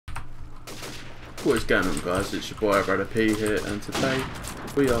What is going on, guys? It's your boy Brother P here, and today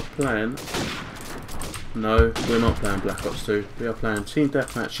we are playing. No, we're not playing Black Ops 2. We are playing Team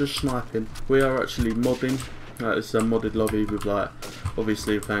Deathmatch, just sniping. We are actually modding. This is a modded lobby with, like,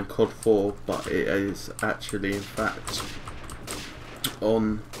 obviously we're playing COD 4, but it is actually in fact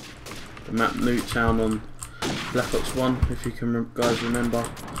on the map Nuketown on Black Ops 1, if you can guys remember.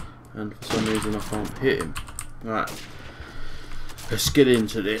 And for some reason I can't hit him. Right, let's get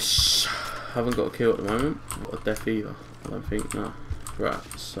into this. Haven't got a kill at the moment. Not a death either, I don't think. No. Right,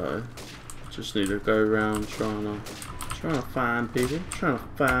 so just need to go around trying to find people, trying to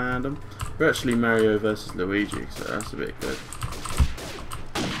find them. We're actually Mario versus Luigi, so that's a bit good.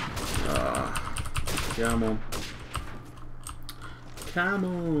 Come on, come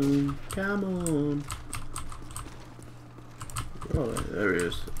on, come on. Oh, there he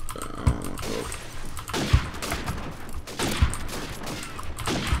is. Oh my god.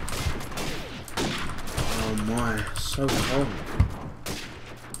 Oh my, so hard.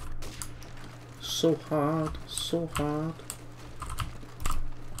 So hard, so hard.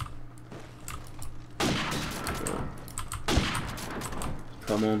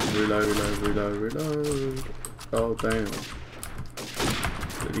 Come on, reload, reload, reload, reload. Oh damn.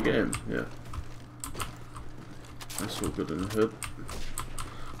 Did you get him? Yeah. That's all good in the hood.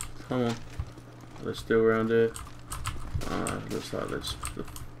 Come on. Are they still around here? Looks like the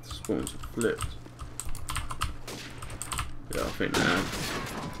spawns have flipped. Yeah, I think they have.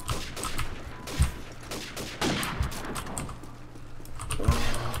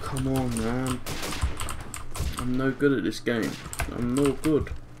 Oh, come on, man. I'm no good at this game. I'm no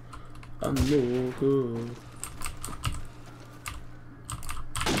good. I'm no good.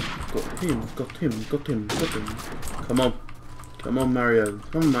 Got him, got him, got him, got him. Come on. Come on, Mario.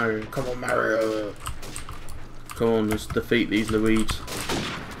 Come on, Mario. Come on, Mario. Come on, let's defeat these Luigi's.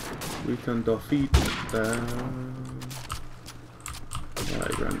 We can defeat them.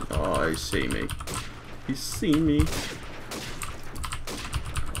 Right, run. Oh, he see me. He see me.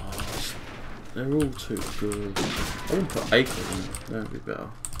 Oh, they're all too good. I want to put Acre in. That would be better.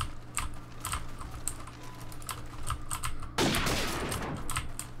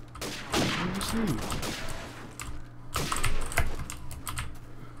 Where is he?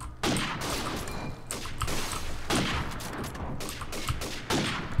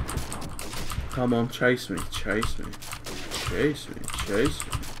 Come on, chase me, chase me, chase me, chase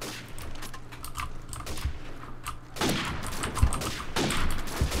me.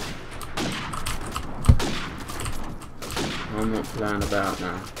 I'm not playing about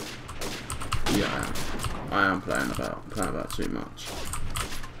now. Yeah, I am playing about too much.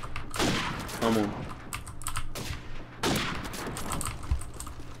 Come on.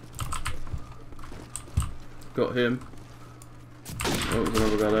 Got him. Oh, there's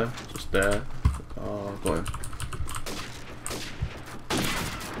another guy there, just there. Oh, got him.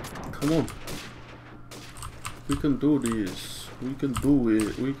 Come on. We can do this. We can do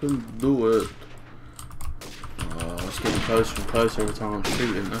it. We can do it. Oh, it's getting closer and closer every time I'm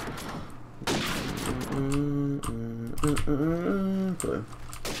shooting now. Got him.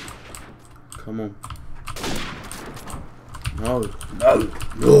 Come on. No. No.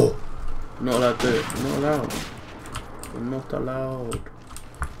 No. I'm not allowed to do it. I'm not allowed. I'm not allowed.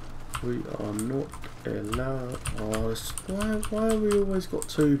 We are not allowed. Oh, why have we always got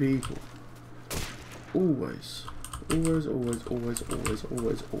two people? Always. Always, always, always, always,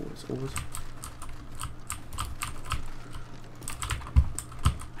 always, always, always.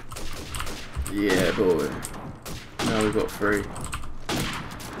 Yeah, boy. Now we've got three.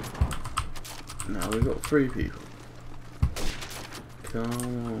 Now we've got three people. Come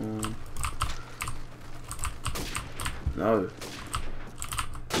on. No.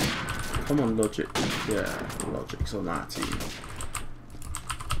 Come on, Logic. Yeah, Logic's on that team.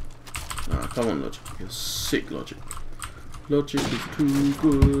 Nah, come on, Logic. You're sick, Logic. Logic is too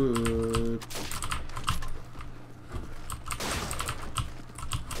good.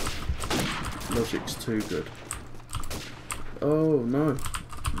 Logic's too good. Oh no.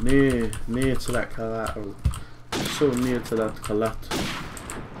 Near to that collateral. So near to that collateral.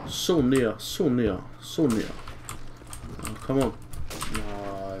 So near, so near, so near. Oh, come on.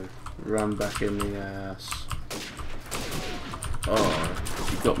 No. Run back in the ass. Oh,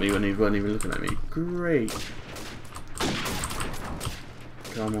 he got me when he wasn't even looking at me. Great.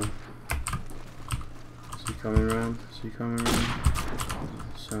 Come on. Is he coming around? Is he coming around?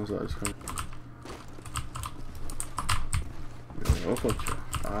 Sounds like he's coming. Yeah, I got you.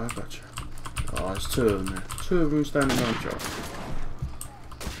 I got you. Oh, there's two of them there. Two of them standing on each other.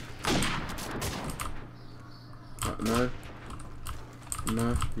 No. No.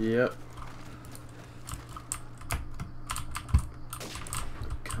 Yep.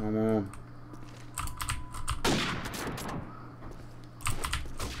 Come on.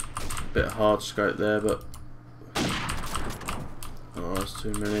 Bit of hard scope there, but oh, that's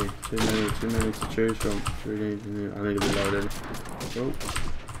too many to choose from. I need to reload it. Oh.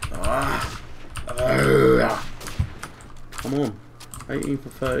 Come on. 18 for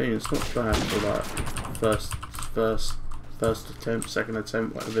 13. It's not bad for like first attempt, second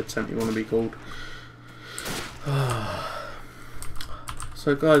attempt, whatever attempt you want to be called.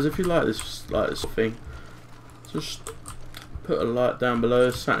 So guys, if you like this thing, just put a like down below.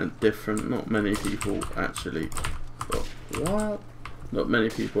 It's something different. Not many people actually. What? Not many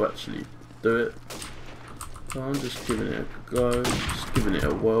people actually do it. So I'm just giving it a go. Just giving it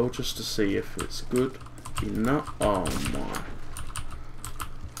a whirl just to see if it's good enough. Oh my.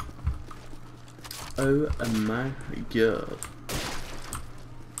 Oh my god.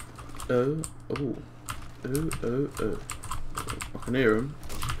 Oh. I can hear him.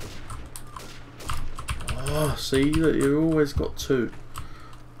 Oh, see, that you've always got two.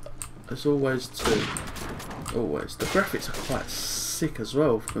 There's always two. Always. The graphics are quite sick as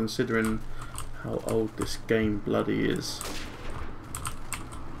well, considering how old this game bloody is.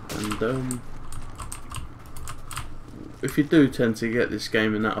 And if you do tend to get this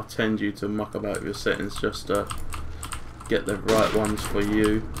game, and that'll tend you to muck about with your settings just to get the right ones for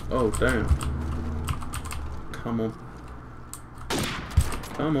you. Oh damn. Come on.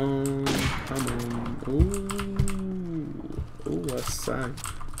 Come on. Come on. Ooh. Ooh, I say.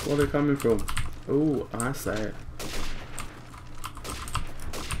 Where are they coming from? Ooh, I say.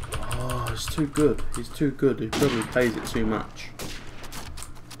 Oh, he's too good. He's too good. He probably plays it too much.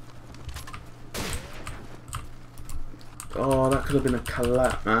 Oh, that could have been a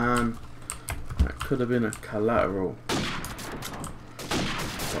collat, man. That could have been a collateral. But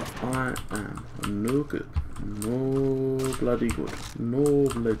I am no good. No bloody good. No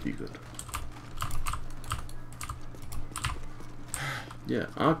bloody good. Yeah,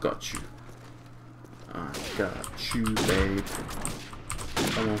 I got you. I got you, babe.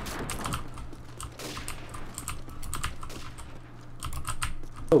 Come on.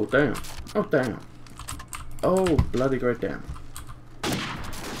 Oh, damn. Oh, damn. Oh, bloody great damn.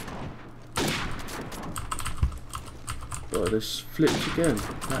 Oh, this flipped again.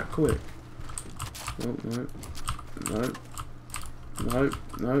 That quick. Oh, no. No. No.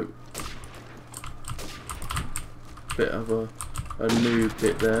 No. Bit of a noob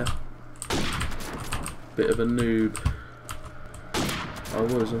bit there. Bit of a noob. I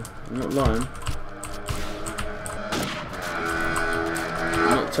was. I'm not lying. I'm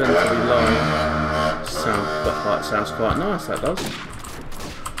not tend to be lying. But that sounds quite nice. That does.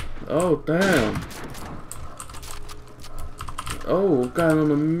 Oh damn. Oh, going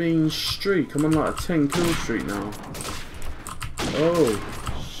on a mean streak. I'm on like a 10 kill streak now. Oh,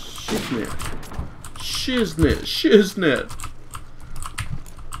 shiznit. Shiznit. Shiznit.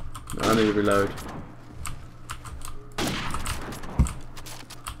 I need to reload.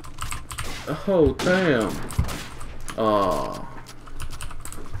 Oh, damn. Oh.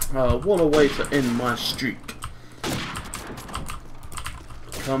 Oh, what a way to end my streak.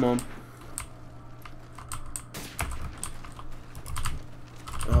 Come on.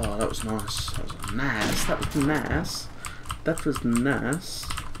 Oh, that was nice. That was nice. That was nice. That was nice.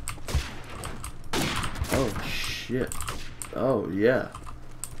 Oh, shit. Oh, yeah.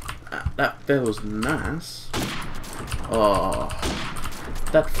 That feels nice. Oh.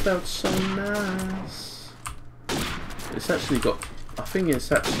 That felt so nice. It's actually got... I think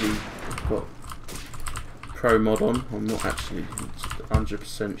it's actually got Pro Mod on. I'm not actually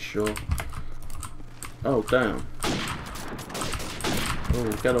 100% sure. Oh, damn. Oh,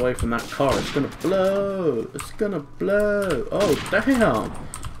 get away from that car. It's gonna blow. It's gonna blow. Oh, damn.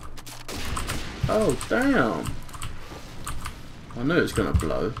 Oh, damn. I knew it was gonna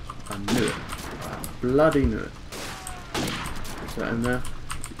blow. I knew it. I bloody knew it. Is that in there?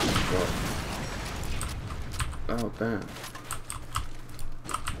 Oh, damn.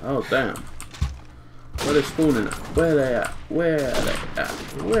 Oh, damn. Where are they spawning at? Where are they at? Where are they at?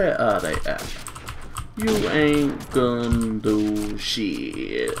 Where are they at? You ain't gonna do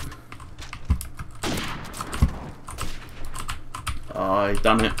shit. Oh, he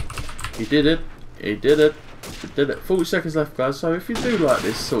done it. He did it. He did it. He did it. 40 seconds left, guys. So if you do like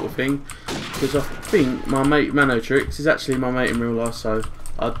this sort of thing, because I think my mate Manotrix is actually my mate in real life, so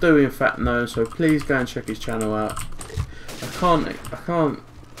I do in fact know. So please go and check his channel out. I can't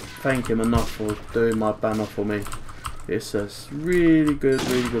thank him enough for doing my banner for me. It's a really good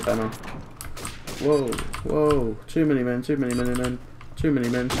banner. Whoa, whoa, too many men, too many men, too many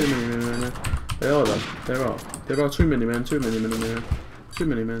men, too many men. There are though, there are too many men, too many men. Too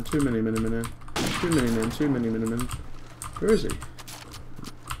many men, too many men. Too many men, too many men. Where is he?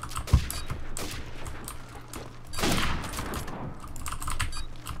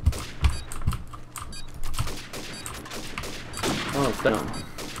 Oh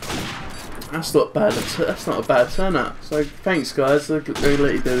damn. That's not bad. That's not a bad turnout. So thanks guys. Look at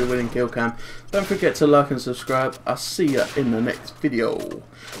let you do the winning kill cam. Don't forget to like and subscribe. I'll see you in the next video.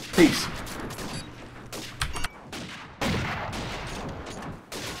 Peace.